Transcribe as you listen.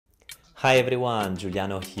Hi everyone,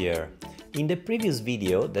 Giuliano here. In the previous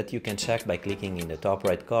video that you can check by clicking in the top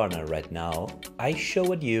right corner right now, I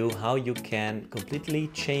showed you how you can completely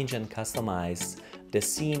change and customize the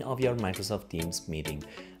scene of your Microsoft Teams meeting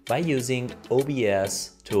by using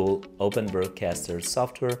OBS tool, Open Broadcaster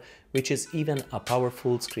software, which is even a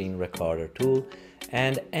powerful screen recorder tool,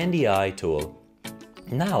 and NDI tool.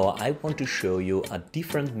 Now I want to show you a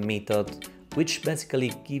different method which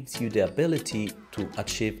basically gives you the ability to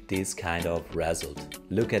achieve this kind of result.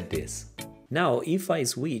 Look at this. Now if I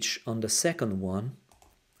switch on the second one,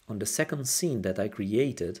 on the second scene that I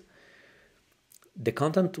created, the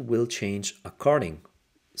content will change according.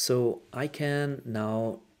 So I can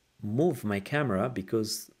now move my camera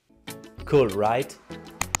because... Cool, right?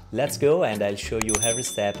 Let's go and I'll show you every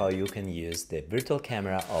step how you can use the virtual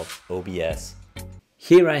camera of OBS.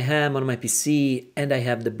 Here I am on my PC and I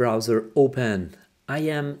have the browser open. I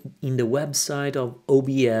am in the website of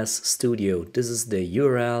OBS Studio. This is the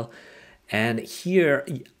URL, and here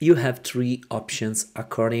you have three options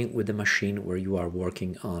according with the machine where you are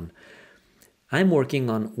working on. I'm working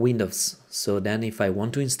on Windows, so then if I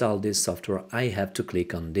want to install this software, I have to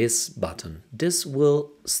click on this button. This will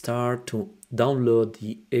start to download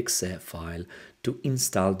the exe file to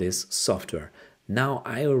install this software. Now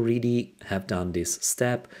I already have done this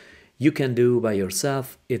step. You can do by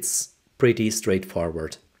yourself. It's pretty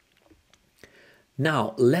straightforward.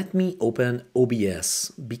 Now let me open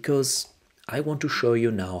OBS because I want to show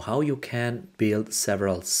you now how you can build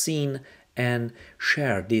several scenes and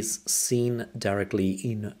share this scene directly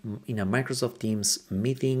in a Microsoft Teams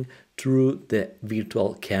meeting through the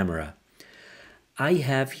virtual camera. I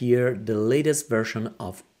have here the latest version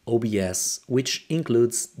of OBS, which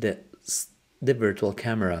includes the virtual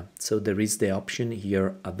camera. So there is the option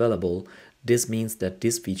here available. This means that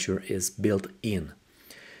this feature is built in.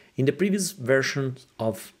 In the previous version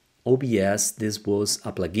of OBS, this was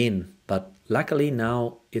a plugin, but luckily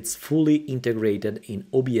now it's fully integrated in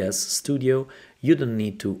OBS Studio. You don't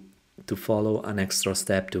need to follow an extra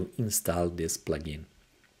step to install this plugin.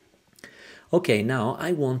 Okay, now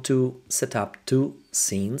I want to set up two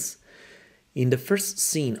scenes. In the first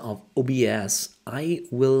scene of OBS, I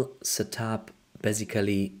will set up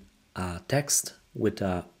basically a text with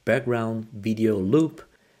a background video loop,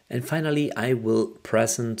 and finally I will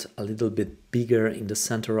present a little bit bigger in the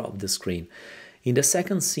center of the screen. In the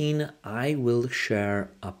second scene, I will share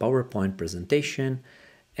a PowerPoint presentation,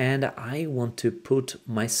 and I want to put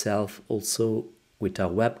myself also with a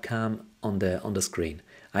webcam on the screen.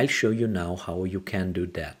 I'll show you now how you can do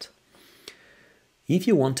that. If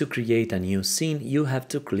you want to create a new scene, you have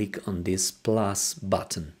to click on this plus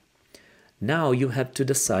button. Now you have to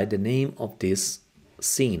decide the name of this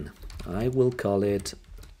scene. I will call it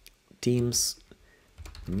Teams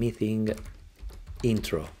Meeting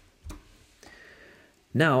Intro.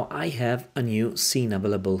 Now I have a new scene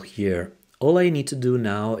available here. All I need to do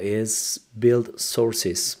now is build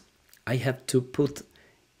sources. I have to put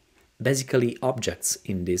basically objects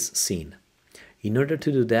in this scene. In order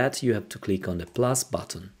to do that, you have to click on the plus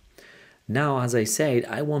button. Now, as I said,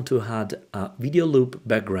 I want to add a video loop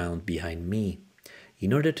background behind me.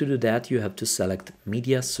 In order to do that, you have to select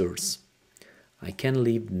media source. I can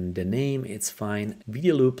leave the name, it's fine.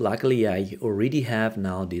 Video loop, luckily I already have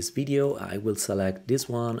now this video. I will select this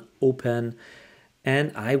one, open,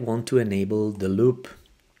 and I want to enable the loop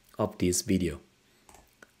of this video.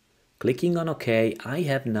 Clicking on OK, I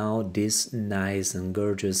have now this nice and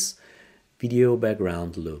gorgeous video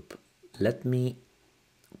background loop. Let me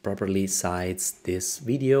properly size this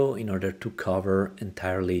video in order to cover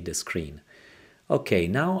entirely the screen. Okay,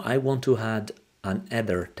 now I want to add an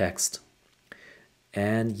header text,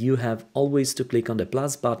 and you have always to click on the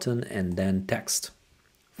plus button and then text.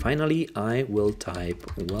 Finally, I will type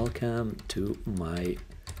welcome to my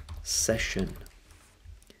session.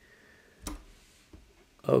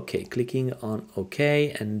 Okay, clicking on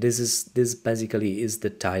OK, and this basically is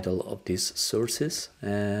the title of these sources.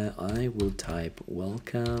 I will type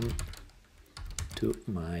welcome to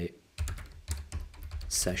my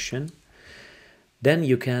session. Then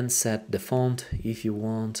you can set the font if you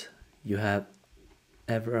want. You have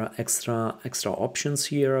extra options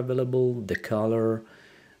here available: the color,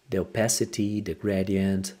 the opacity, the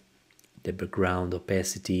gradient, the background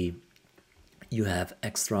opacity. You have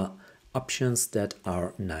extra options that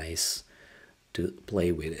are nice to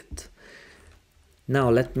play with it. Now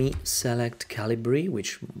let me select Calibri,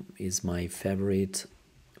 which is my favorite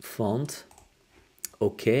font.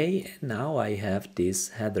 Okay, now I have this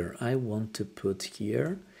header I want to put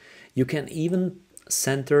here. You can even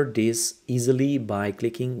center this easily by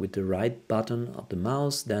clicking with the right button of the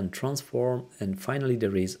mouse, then transform, and finally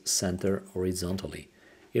there is center horizontally.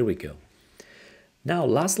 Here we go. Now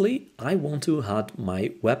lastly, I want to add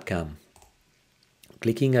my webcam.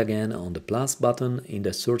 Clicking again on the plus button in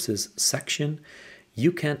the sources section,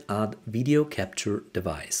 you can add video capture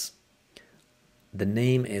device. The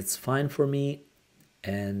name is fine for me,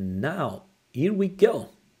 and now here we go.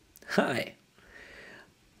 Hi!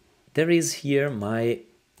 There is here my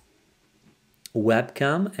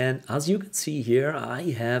webcam, and as you can see here,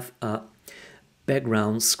 I have a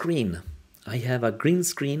background screen. I have a green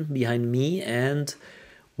screen behind me, and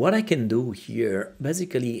what I can do here,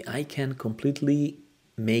 basically I can completely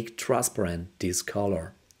make transparent this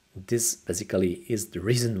color. This basically is the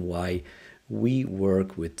reason why we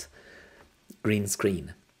work with green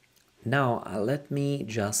screen. Now let me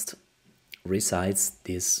just resize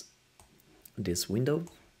this window,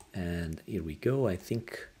 and here we go. I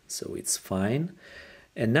think so it's fine.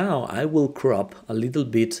 And now I will crop a little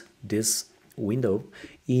bit this window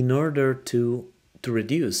in order to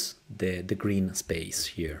reduce the green space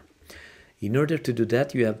here. In order to do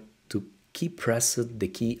that, you have to keep pressing the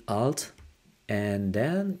key Alt, and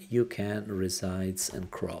then you can resize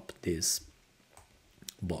and crop this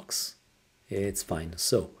box. It's fine.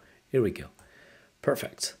 So here we go.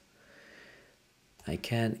 Perfect. I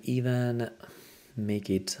can even make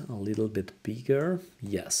it a little bit bigger.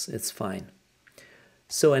 Yes, it's fine.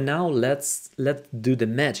 So and now let's do the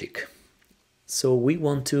magic. So we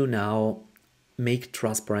want to now make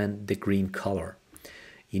transparent the green color.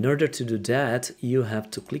 In order to do that, you have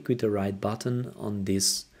to click with the right button on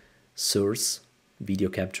this source video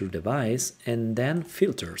capture device and then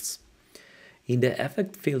filters. In the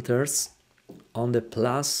effect filters, on the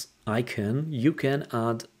plus icon, you can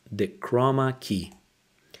add the chroma key.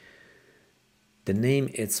 The name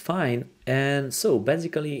is fine, and so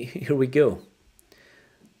basically here we go.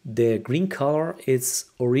 The green color is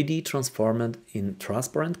already transformed in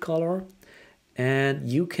transparent color, and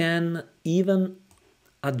you can even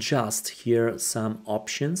adjust here some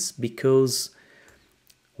options, because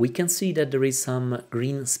we can see that there is some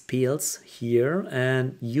green spills here,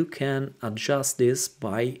 and you can adjust this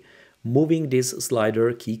by moving this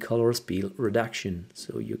slider key color spill reduction.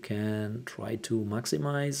 So you can try to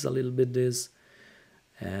maximize a little bit this,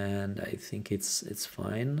 and I think it's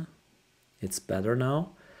fine. It's better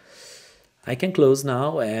now. I can close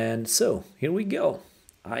now, and so here we go.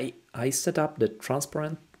 I set up the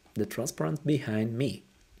transparent behind me.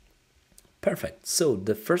 Perfect. So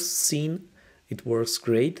the first scene, it works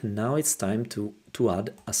great. Now it's time to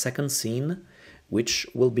add a second scene, which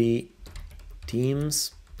will be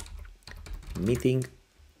Teams meeting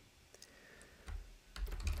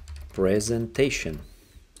presentation.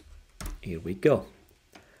 Here we go.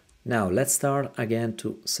 Now let's start again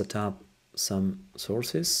to set up some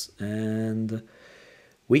sources, and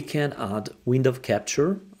we can add window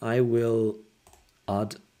capture. I will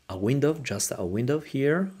add a window, just a window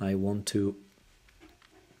here. I want to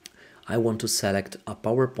select a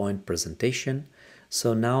PowerPoint presentation.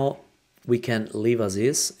 So now we can leave as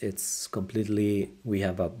is. It's completely, we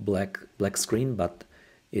have a black screen, but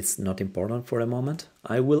it's not important for a moment.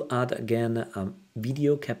 I will add again a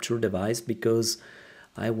video capture device because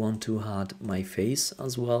I want to add my face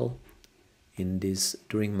as well in this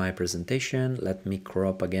during my presentation. Let me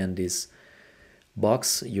crop again this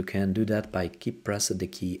box. You can do that by keep pressing the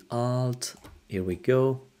key Alt. Here we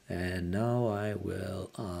go. And now I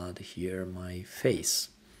will add here my face.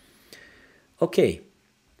 Okay,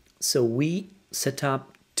 so we set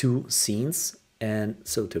up two scenes, and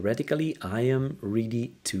so theoretically I am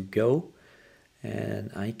ready to go,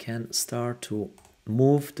 and I can start to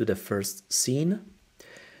move to the first scene.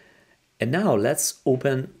 And now let's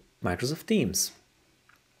open Microsoft Teams.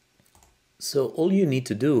 So all you need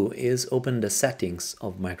to do is open the settings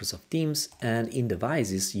of Microsoft Teams, and in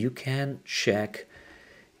devices you can check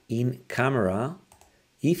in camera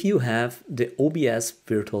if you have the OBS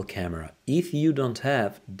Virtual Camera. If you don't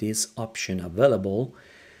have this option available,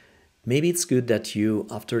 maybe it's good that you,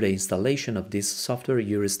 after the installation of this software,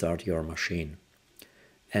 you restart your machine.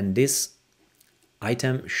 And this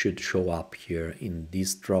item should show up here in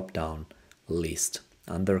this drop-down list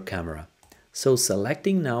under camera. So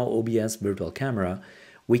selecting now OBS Virtual Camera,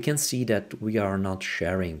 we can see that we are not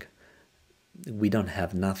sharing. We don't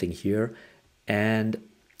have nothing here, and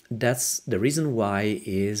that's the reason why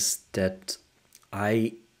is that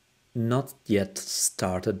I not yet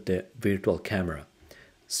started the virtual camera.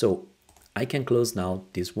 So I can close now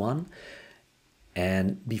this one,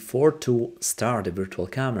 and before to start the virtual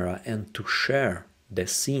camera and to share the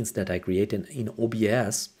scenes that I created in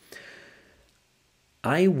OBS,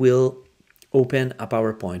 I will open a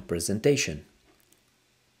PowerPoint presentation.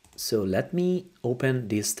 So let me open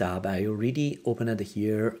this tab. I already opened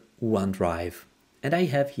here OneDrive, and I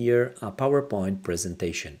have here a PowerPoint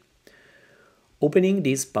presentation. Opening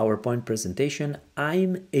this PowerPoint presentation,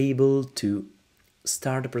 I'm able to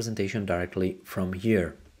start the presentation directly from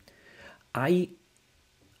here. I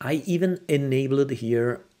even enabled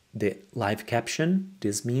here the live caption.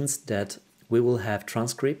 This means that we will have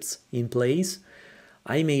transcripts in place.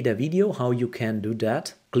 I made a video how you can do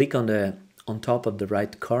that. Click on top of the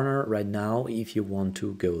right corner right now if you want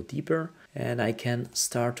to go deeper, and I can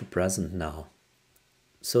start to present now.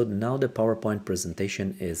 So now the PowerPoint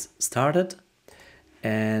presentation is started,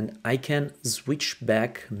 and I can switch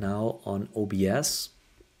back now on OBS.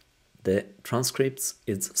 The transcripts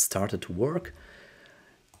is started to work.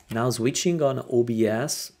 Now switching on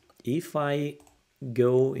OBS, if I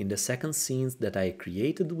go in the second scenes that I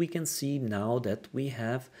created, we can see now that we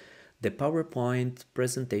have the PowerPoint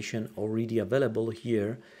presentation already available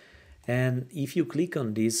here. And if you click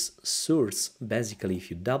on this source, basically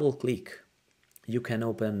if you double click, you can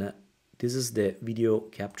open, this is the video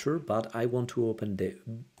capture, but I want to open the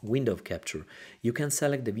window capture. You can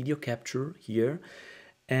select the video capture here,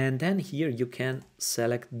 and then here you can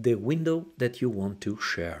select the window that you want to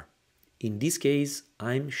share. In this case,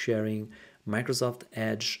 I'm sharing Microsoft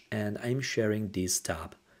Edge, and I'm sharing this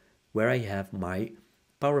tab where I have my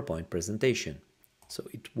PowerPoint presentation. So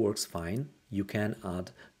it works fine. You can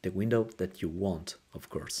add the window that you want, of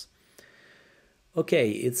course.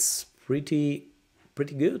 Okay, it's pretty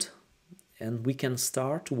good, and we can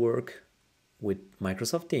start to work with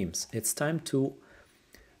Microsoft Teams. It's time to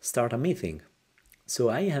start a meeting. So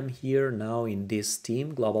I am here now in this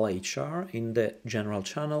team, Global HR, in the general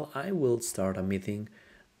channel. I will start a meeting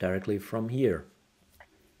directly from here.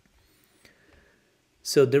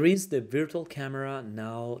 So there is the virtual camera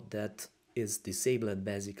now that is disabled.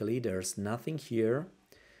 Basically, there's nothing here.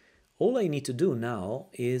 All I need to do now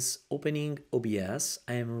is opening OBS.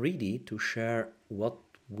 I am ready to share what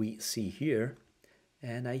we see here,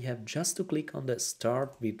 and I have just to click on the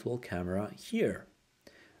Start Virtual Camera here.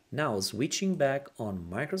 Now switching back on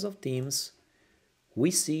Microsoft Teams, we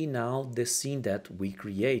see now the scene that we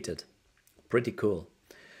created. Pretty cool.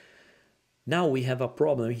 Now we have a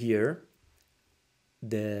problem here.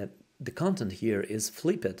 The content here is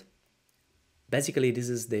flipped. Basically, this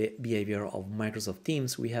is the behavior of Microsoft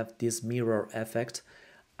Teams. We have this mirror effect.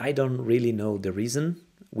 I don't really know the reason.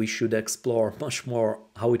 We should explore much more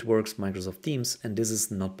how it works Microsoft Teams, and this is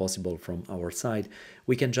not possible from our side.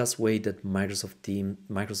 We can just wait that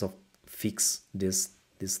Microsoft fix this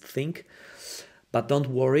thing. But don't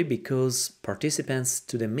worry, because participants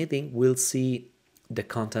to the meeting will see the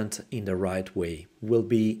content in the right way, will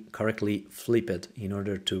be correctly flipped in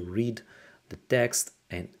order to read the text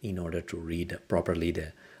and in order to read properly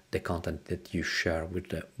the content that you share with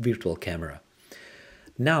the virtual camera.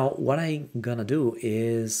 Now, what I'm gonna do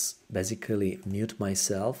is basically mute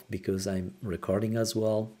myself because I'm recording as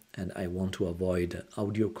well and I want to avoid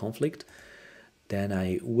audio conflict. Then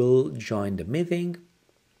I will join the meeting.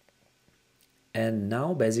 And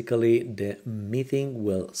now basically the meeting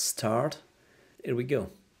will start. Here we go.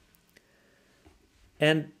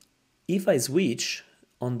 And if I switch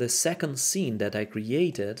on the second scene that I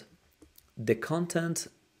created, the content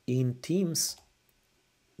in Teams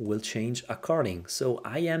will change according. So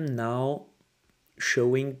I am now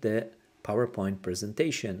showing the PowerPoint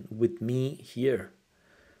presentation with me here.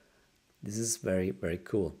 This is very, very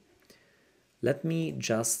cool. Let me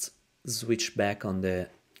just switch back on the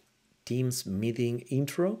Teams meeting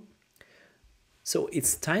intro. So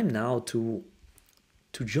it's time now to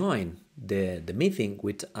join the meeting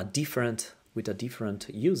with a different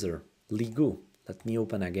user, Ligu. Let me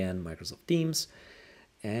open again Microsoft Teams,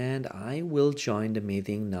 and I will join the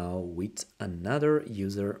meeting now with another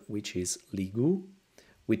user, which is Ligu,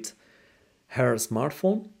 with her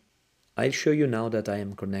smartphone. I'll show you now that I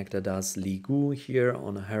am connected as Ligu here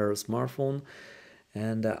on her smartphone,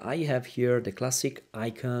 and I have here the classic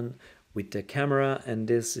icon with the camera, and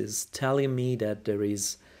this is telling me that there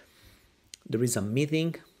is a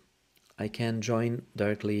meeting. I can join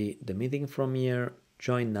directly the meeting from here,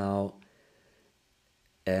 join now,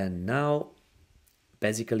 and now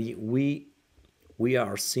basically we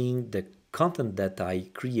are seeing the content that I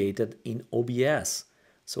created in OBS.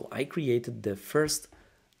 So I created the first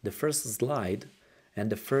slide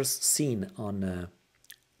and the first scene on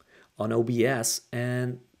OBS,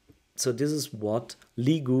 and so this is what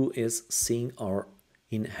Ligu is seeing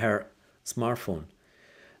in her smartphone.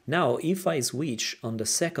 Now, if I switch on the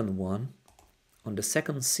second one, on the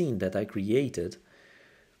second scene that I created,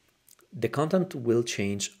 the content will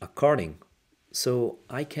change according. So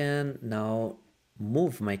I can now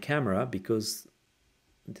move my camera because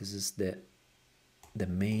this is the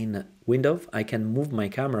main window. I can move my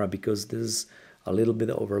camera because this is a little bit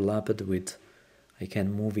overlapped with, I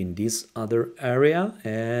can move in this other area,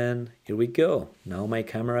 and here we go. Now my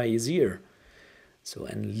camera is here. So,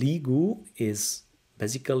 and Ligu is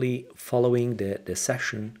basically following the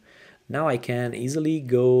session. Now I can easily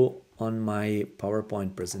go on my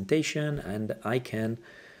PowerPoint presentation, and I can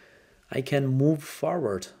move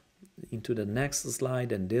forward into the next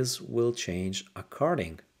slide, and this will change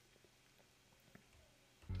according.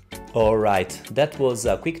 Alright, that was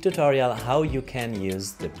a quick tutorial how you can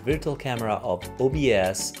use the virtual camera of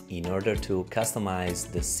OBS in order to customize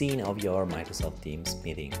the scene of your Microsoft Teams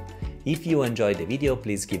meeting. If you enjoyed the video,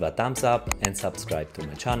 please give a thumbs up and subscribe to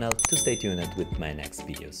my channel to stay tuned with my next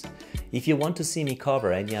videos. If you want to see me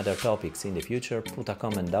cover any other topics in the future, put a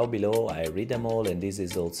comment down below. I read them all, and this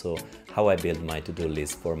is also how I build my to-do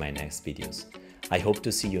list for my next videos. I hope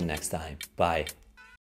to see you next time. Bye!